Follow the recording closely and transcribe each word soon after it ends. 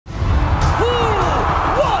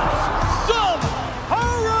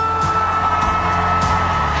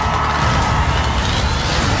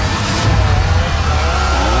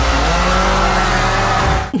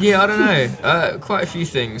Yeah, I don't know. Quite a few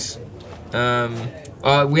things.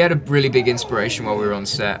 We had a really big inspiration while we were on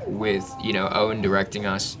set with, you know, Owen directing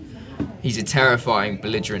us. He's a terrifying,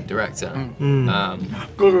 belligerent director. You know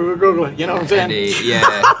what I'm saying?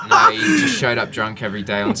 And he just showed up drunk every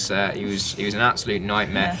day on set. He was an absolute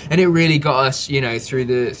nightmare, and it really got us, you know, through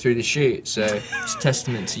the shoot. So it's a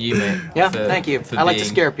testament to you, mate. Yeah, thank you. I like to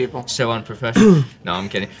scare people. So unprofessional. No, I'm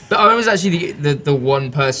kidding. But Owen was actually the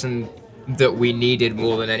one person that we needed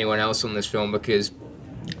more than anyone else on this film, because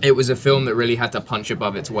it was a film that really had to punch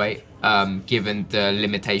above its weight, given the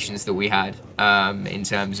limitations that we had in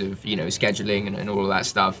terms of, you know, scheduling and all of that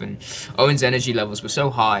stuff. And Owen's energy levels were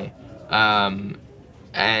so high, and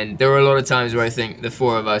there were a lot of times where I think the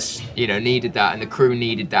four of us, you know, needed that, and the crew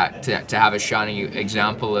needed that to have a shining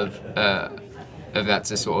example of that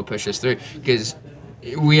to sort of push us through, because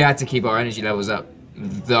we had to keep our energy levels up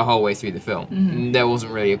the whole way through the film. There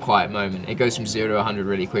wasn't really a quiet moment. It goes from 0 to 100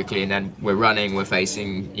 really quickly, and then we're running, we're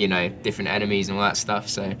facing, you know, different enemies and all that stuff.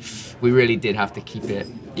 So we really did have to keep it,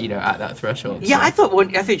 you know, at that threshold. Yeah, so. I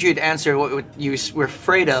thought you'd answer what you were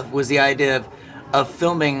afraid of was the idea of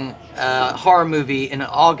filming a horror movie in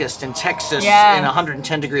August in Texas in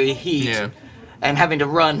 110-degree heat. Yeah. And having to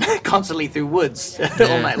run constantly through woods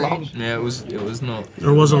all night long. Yeah, it was not.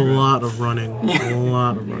 There was a lot of running. A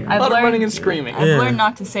lot of running. A lot of running and screaming. I've learned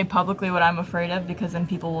not to say publicly what I'm afraid of, because then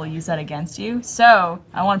people will use that against you. So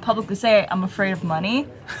I want to publicly say I'm afraid of money.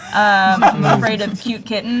 I'm afraid of cute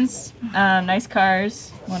kittens, nice cars.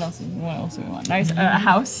 What else do we want? Nice a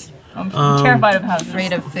house. I'm terrified of houses.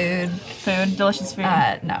 Afraid of food. Food, delicious food.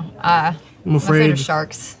 No. I'm afraid of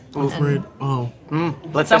sharks. I'm afraid.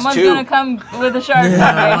 Someone's gonna come with a shark.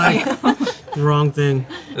 The wrong thing.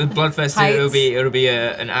 The Bloodfest 2, it'll be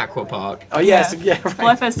an aqua park. Oh yes, yeah. Right.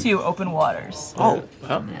 Bloodfest 2, open waters.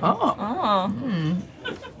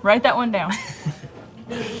 Write that one down.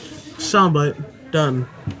 Soundbite done.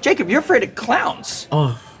 Jacob, you're afraid of clowns.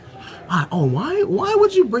 Why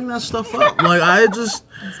would you bring that stuff up? Like, I just...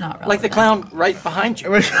 It's not relevant. Like the clown right behind you.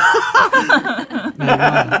 You're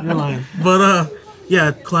lying. But,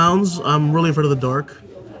 yeah, clowns, I'm really afraid of the dark.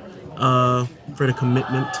 Afraid of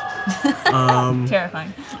commitment.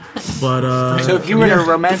 Terrifying. But, so if you were in a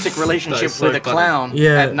romantic relationship with a clown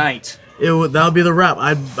at night... that would be the wrap.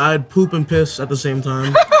 I'd poop and piss at the same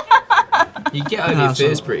time. You get over your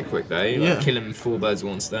fears pretty quick, though. You like killing 4 birds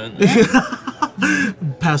with one stone.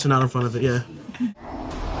 Passing out in front of it, yeah.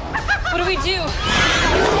 What do we do?